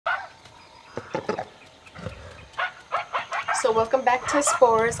So welcome back to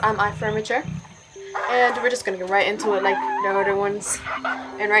Spores. I'm Immature, and we're just gonna get right into it like the other ones.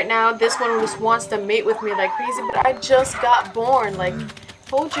 And right now, this one just wants to mate with me like crazy, but I just got born. Like,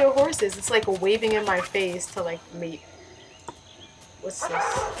 hold your horses. It's like waving in my face to like mate. What's this?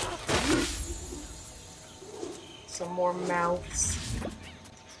 Some more mouths.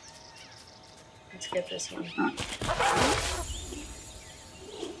 Let's get this one.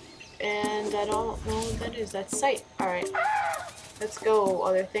 And I don't know what that is. That's sight. Alright. Let's go,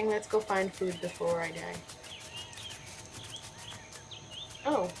 other thing. Let's go find food before I die.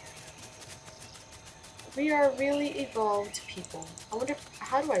 Oh. We are really evolved people. I wonder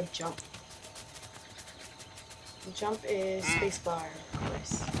how do I jump? Jump is spacebar, of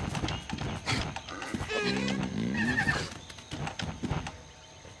course.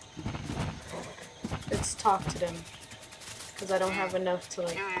 Let's talk to them. Because I don't have enough to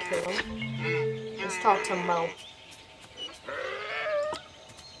like kill them. Let's talk to Mo.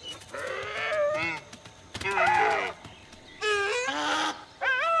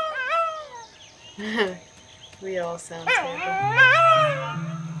 We all sound terrible.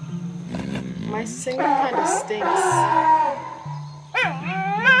 My singing kind of stinks.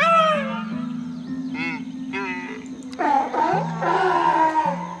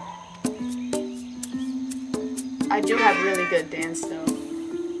 I do have really good dance though.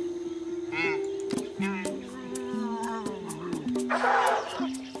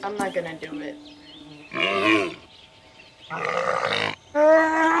 I'm not gonna do it.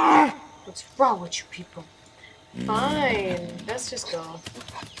 What's wrong with you people? Fine, let's just go.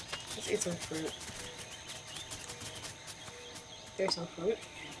 Let's eat some fruit. There's some fruit.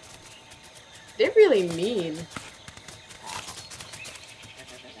 They're really mean.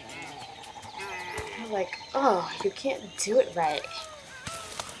 They're like, oh, you can't do it right.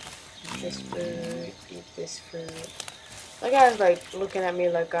 Eat this fruit, eat this fruit. That guy's like looking at me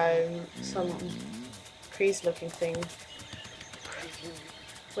like I'm some crazy looking thing.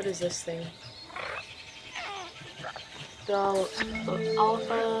 What is this thing? The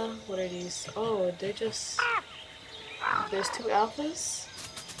alpha, what are these? Oh, they're just, there's two alphas?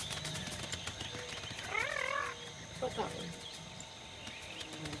 What that one?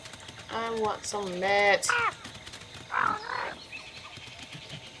 I want some meat.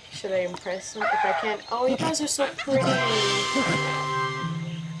 Should I impress them if I can? Oh, you guys are so pretty.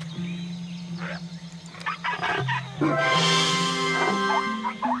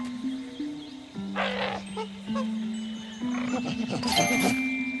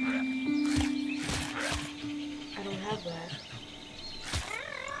 I don't have that.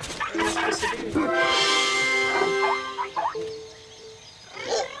 What am I supposed to do?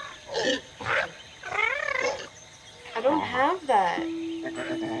 I don't have that.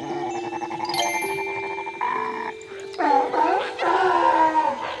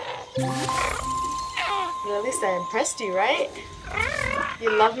 Well, at least I impressed you, right? You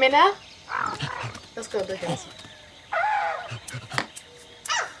love me now? Let's go look at this.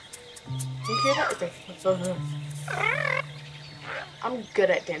 You hear that? It's like, I'm good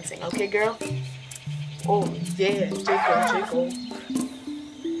at dancing, okay, girl? Oh, yeah, jiggle, jiggle.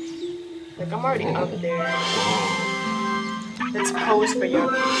 Like, I'm already up there. Let's pose for you.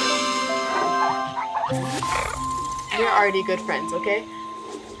 We're already good friends, okay?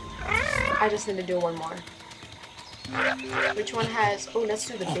 I just need to do one more. Which one has... Oh, let's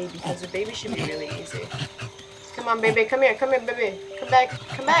do the baby, because the baby should be really easy. Come on, baby. Come here, baby. Come back.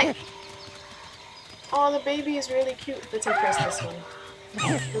 Come back. Oh, the baby is really cute. Let's impress this one.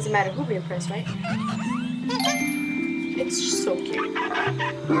 Doesn't matter who we impress, right? It's just so cute.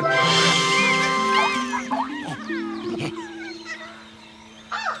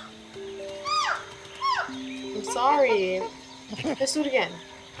 I'm sorry. Let's do it again.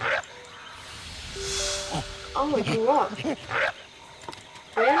 Oh, it grew up.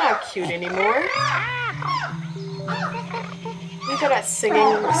 Well, you're not cute anymore. You got that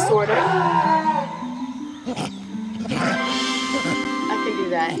singing, sort of. I can do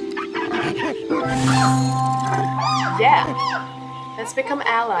that. Yeah. Let's become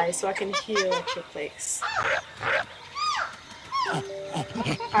allies so I can heal at your place.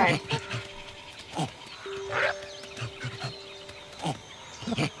 Alright.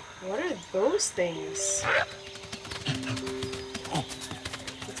 What are those things?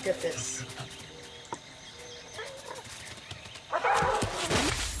 Let's get this.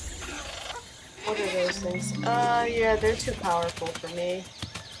 What are those things? Yeah, they're too powerful for me.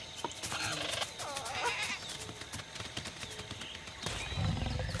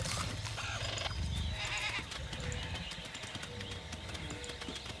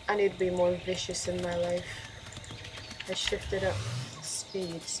 I need to be more vicious in my life. I shifted up.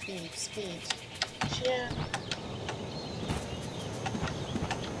 Speed, speed, speed. Yeah.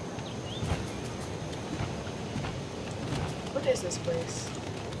 What is this place?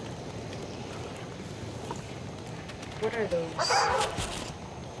 What are those?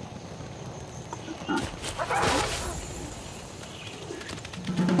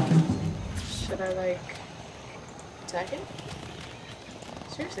 Should I like attack it?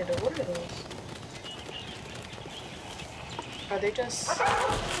 Seriously though, what are those? Are they just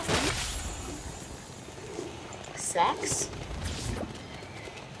sacks?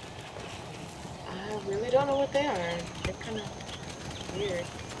 I really don't know what they are. They're kind of weird.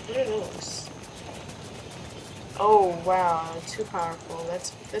 What are those? Oh wow, too powerful.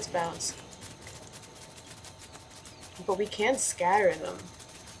 Let's bounce. But we can scatter them.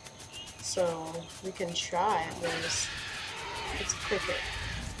 So we can try at least. Let's click it.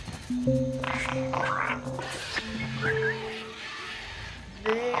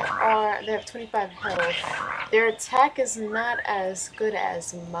 They have 25 health. Their attack is not as good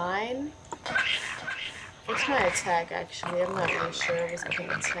as mine. What's my attack actually? I'm not really sure. I wasn't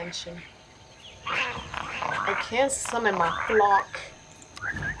paying attention. I can't summon my flock.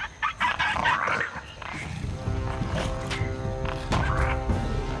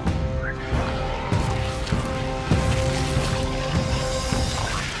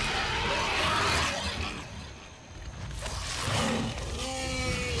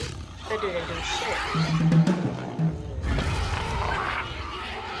 That didn't do shit.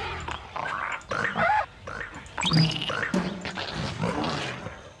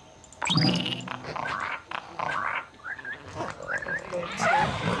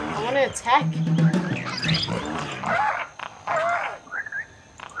 I want to attack.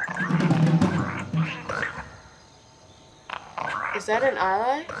 Is that an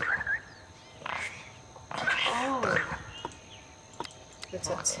ally? Oh. Let's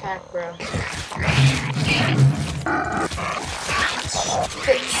attack, bro.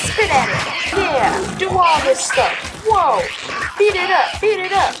 Spit at it. Yeah. Do all this stuff. Whoa. Beat it up. Beat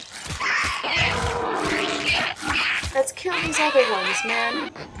it up. Let's kill these other ones,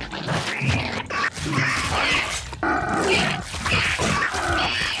 man.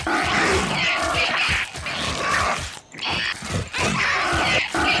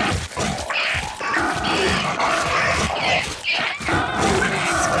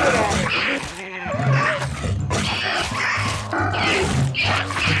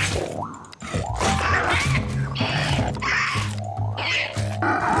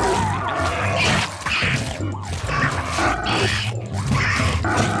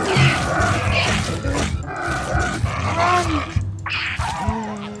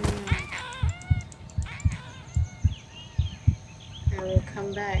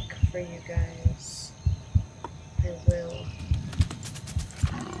 Back for you guys. I will.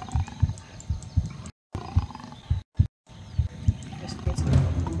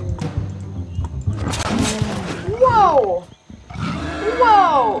 Whoa!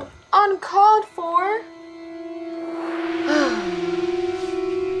 Whoa! Uncalled for?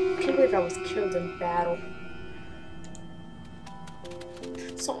 Can't believe I was killed in battle.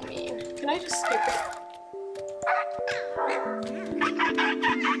 So mean. Can I just skip it?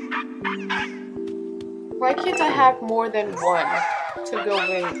 Why can't I have more than one to go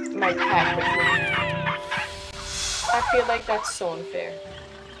in my pack with me? I feel like that's so unfair.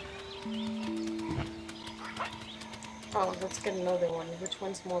 Oh, let's get another one. Which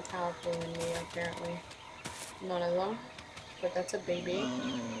one's more powerful than me, apparently? None of them. But that's a baby.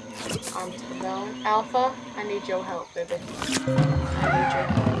 Arm to the bone. Alpha, I need your help, baby. I need your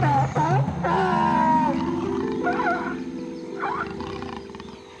help.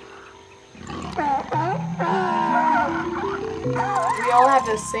 We all have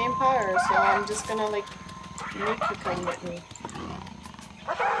the same power, so I'm just gonna like make you come with me.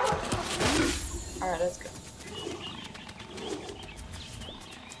 Alright, let's go.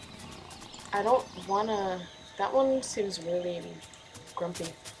 I don't wanna... That one seems really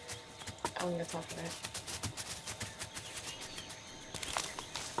grumpy. I'm gonna talk to that.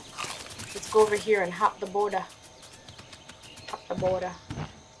 Let's go over here and hop the border. Hop the border.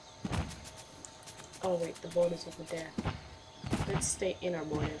 Oh wait, the border's over there. Let's stay in our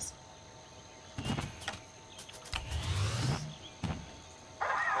borders.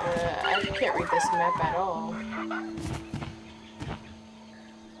 I can't read this map at all.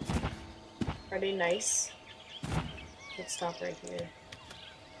 Are they nice? Let's stop right here.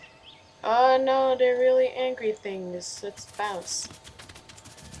 Oh no, they're really angry things. Let's bounce.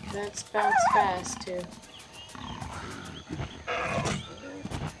 Let's bounce fast too.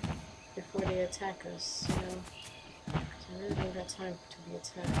 Before they attack us, you know. I really don't got time to be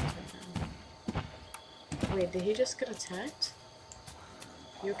attacked right now. Wait, did he just get attacked?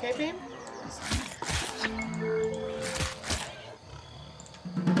 You okay, babe?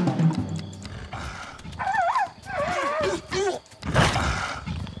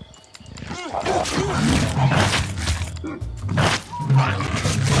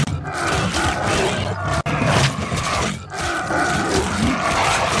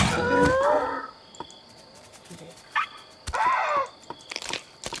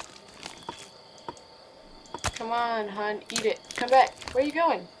 Come on, hon, eat it. Come back. Where are you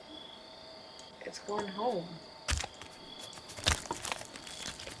going? It's going home.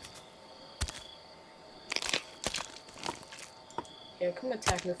 Yeah, come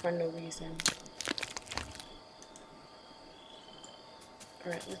attack me for no reason.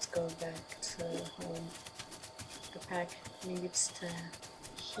 Alright, let's go back to home. The pack needs to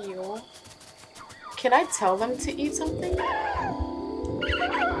heal. Can I tell them to eat something?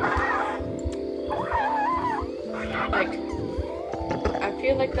 Like, I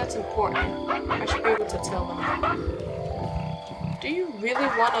feel like that's important. I should be able to tell them. Do you really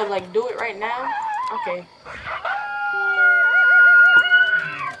want to, like, do it right now? Okay.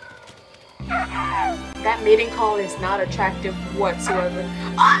 That mating call is not attractive whatsoever.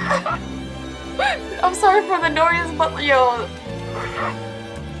 I'm sorry for the noise, but yo.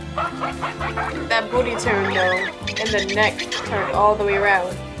 That booty turn though, and the neck turned all the way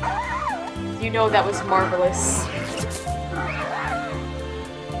around. You know that was marvelous.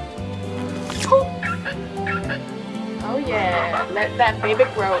 Oh yeah, let that baby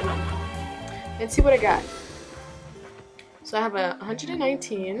grow. Let's see what I got. So I have a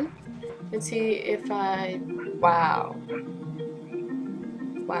 119. Let's see if I... Wow.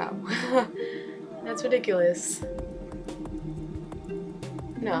 Wow. That's ridiculous.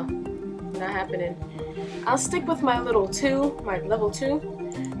 No, not happening. I'll stick with my little 2, my level 2.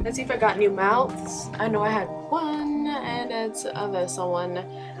 Let's see if I got new mouths. I know I had 1, and it's a vessel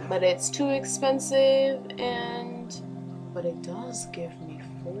 1, but it's too expensive, and... But it does give me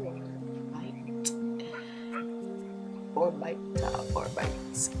 4 bite. 4 bite, 4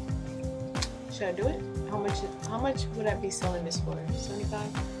 bites. Should I do it? How much would I be selling this for? 75?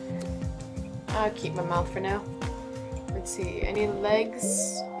 I'll keep my mouth for now. Let's see. Any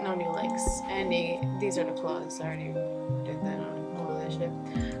legs? No new legs. These are the claws. I already did that on all that shit.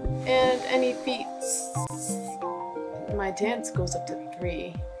 And any feet? My dance goes up to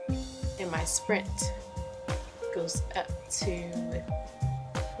 3. And my sprint goes up to...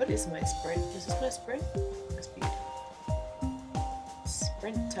 What is my sprint? Is this my sprint? My speed.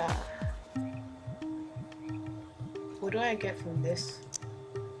 Sprinter. What do I get from this?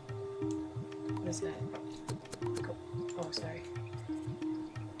 What is that? Oh, sorry.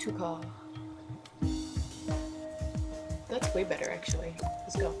 2 call. That's way better, actually.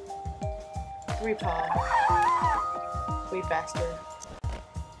 Let's go. 3 paw. Way faster.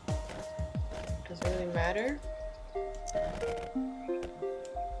 Does it really matter?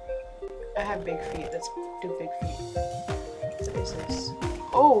 I have big feet. Let's do big feet. What is this?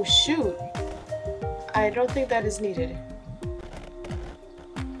 Oh, shoot! I don't think that is needed.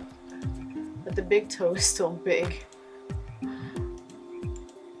 But the big toe is still big.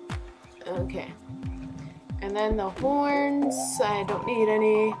 Okay. And then the horns, I don't need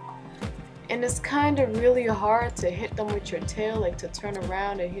any. And it's kind of really hard to hit them with your tail, like to turn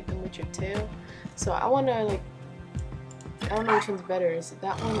around and hit them with your tail. So I want to like, I don't know which one's better. Is it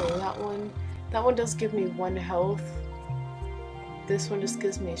that one or that one? That one does give me 1 health. This one just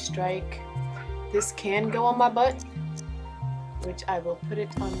gives me a strike. This can go on my butt, which I will put it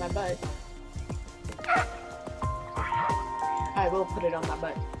on my butt. I will put it on my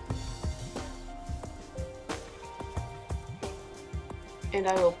butt. And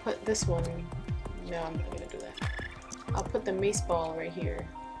I will put this one... No, I'm not gonna do that. I'll put the mace ball right here.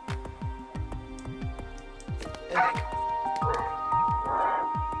 Okay.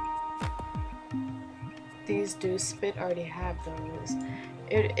 These do spit, already have those.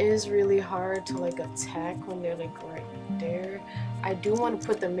 It is really hard to like attack when they're like right there. I do want to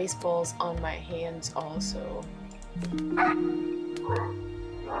put the mace balls on my hands also.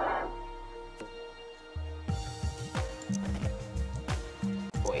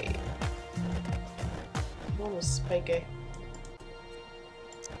 Wait. I want to spike it.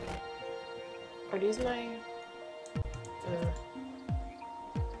 Are these my...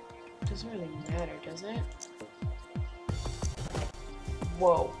 doesn't really matter, does it?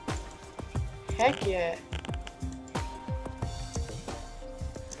 Whoa. Heck yeah.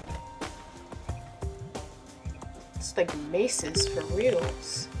 It's like maces for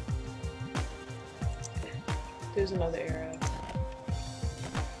reals. There's another arrow.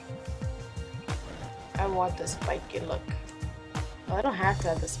 I want the spiky look. Well, I don't have to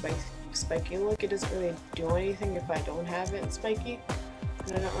have the spiky look. It doesn't really do anything if I don't have it spiky.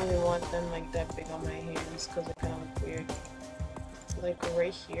 And I don't really want them like that big on my hands because they kind of look weird. Like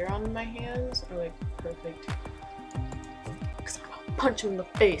right here on my hands are like perfect. Because I'm gonna punch him in the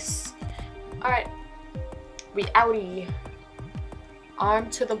face. Alright. We outie. Arm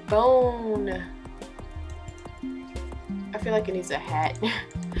to the bone. I feel like it needs a hat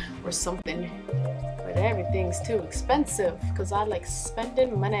or something. But everything's too expensive because I like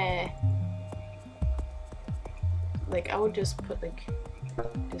spending money. Like I would just put like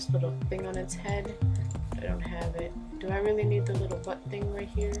this little thing on its head. I don't have it. Do I really need the little butt thing right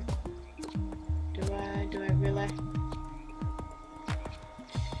here? Do I really?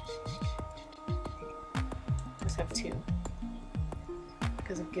 Let's have two.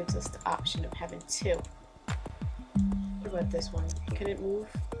 Because it gives us the option of having two. What about this one? Can it move?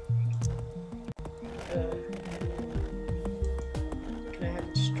 Can I have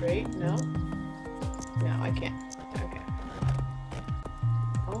it straight? No? No, I can't. Okay.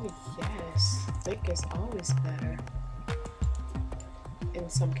 Oh yes. Thick is always better. In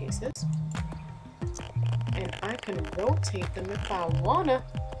some cases. And I can rotate them if I wanna.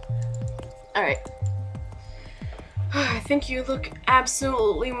 Alright. I think you look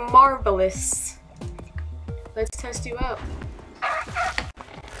absolutely marvelous. Let's test you out.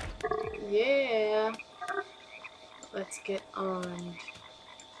 Yeah. Let's get on.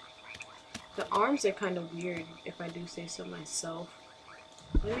 The arms are kind of weird, if I do say so myself.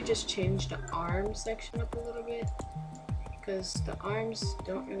 Let me just change the arm section up a little bit. Because the arms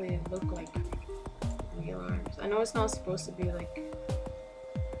don't really look like real arms. I know it's not supposed to be like...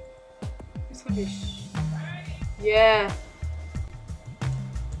 It's like a yeah.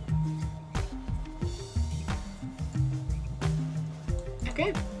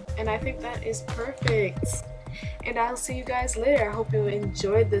 Okay. And I think that is perfect. And I'll see you guys later. I hope you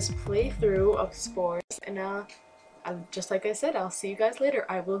enjoyed this playthrough of Spores. And just like I said, I'll see you guys later.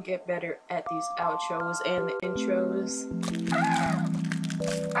 I will get better at these outros and the intros.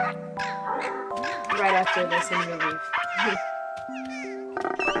 Right after this and we leave.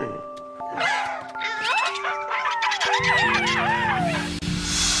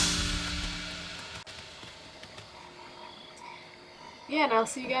 Yeah, and I'll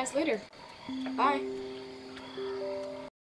see you guys later. Bye.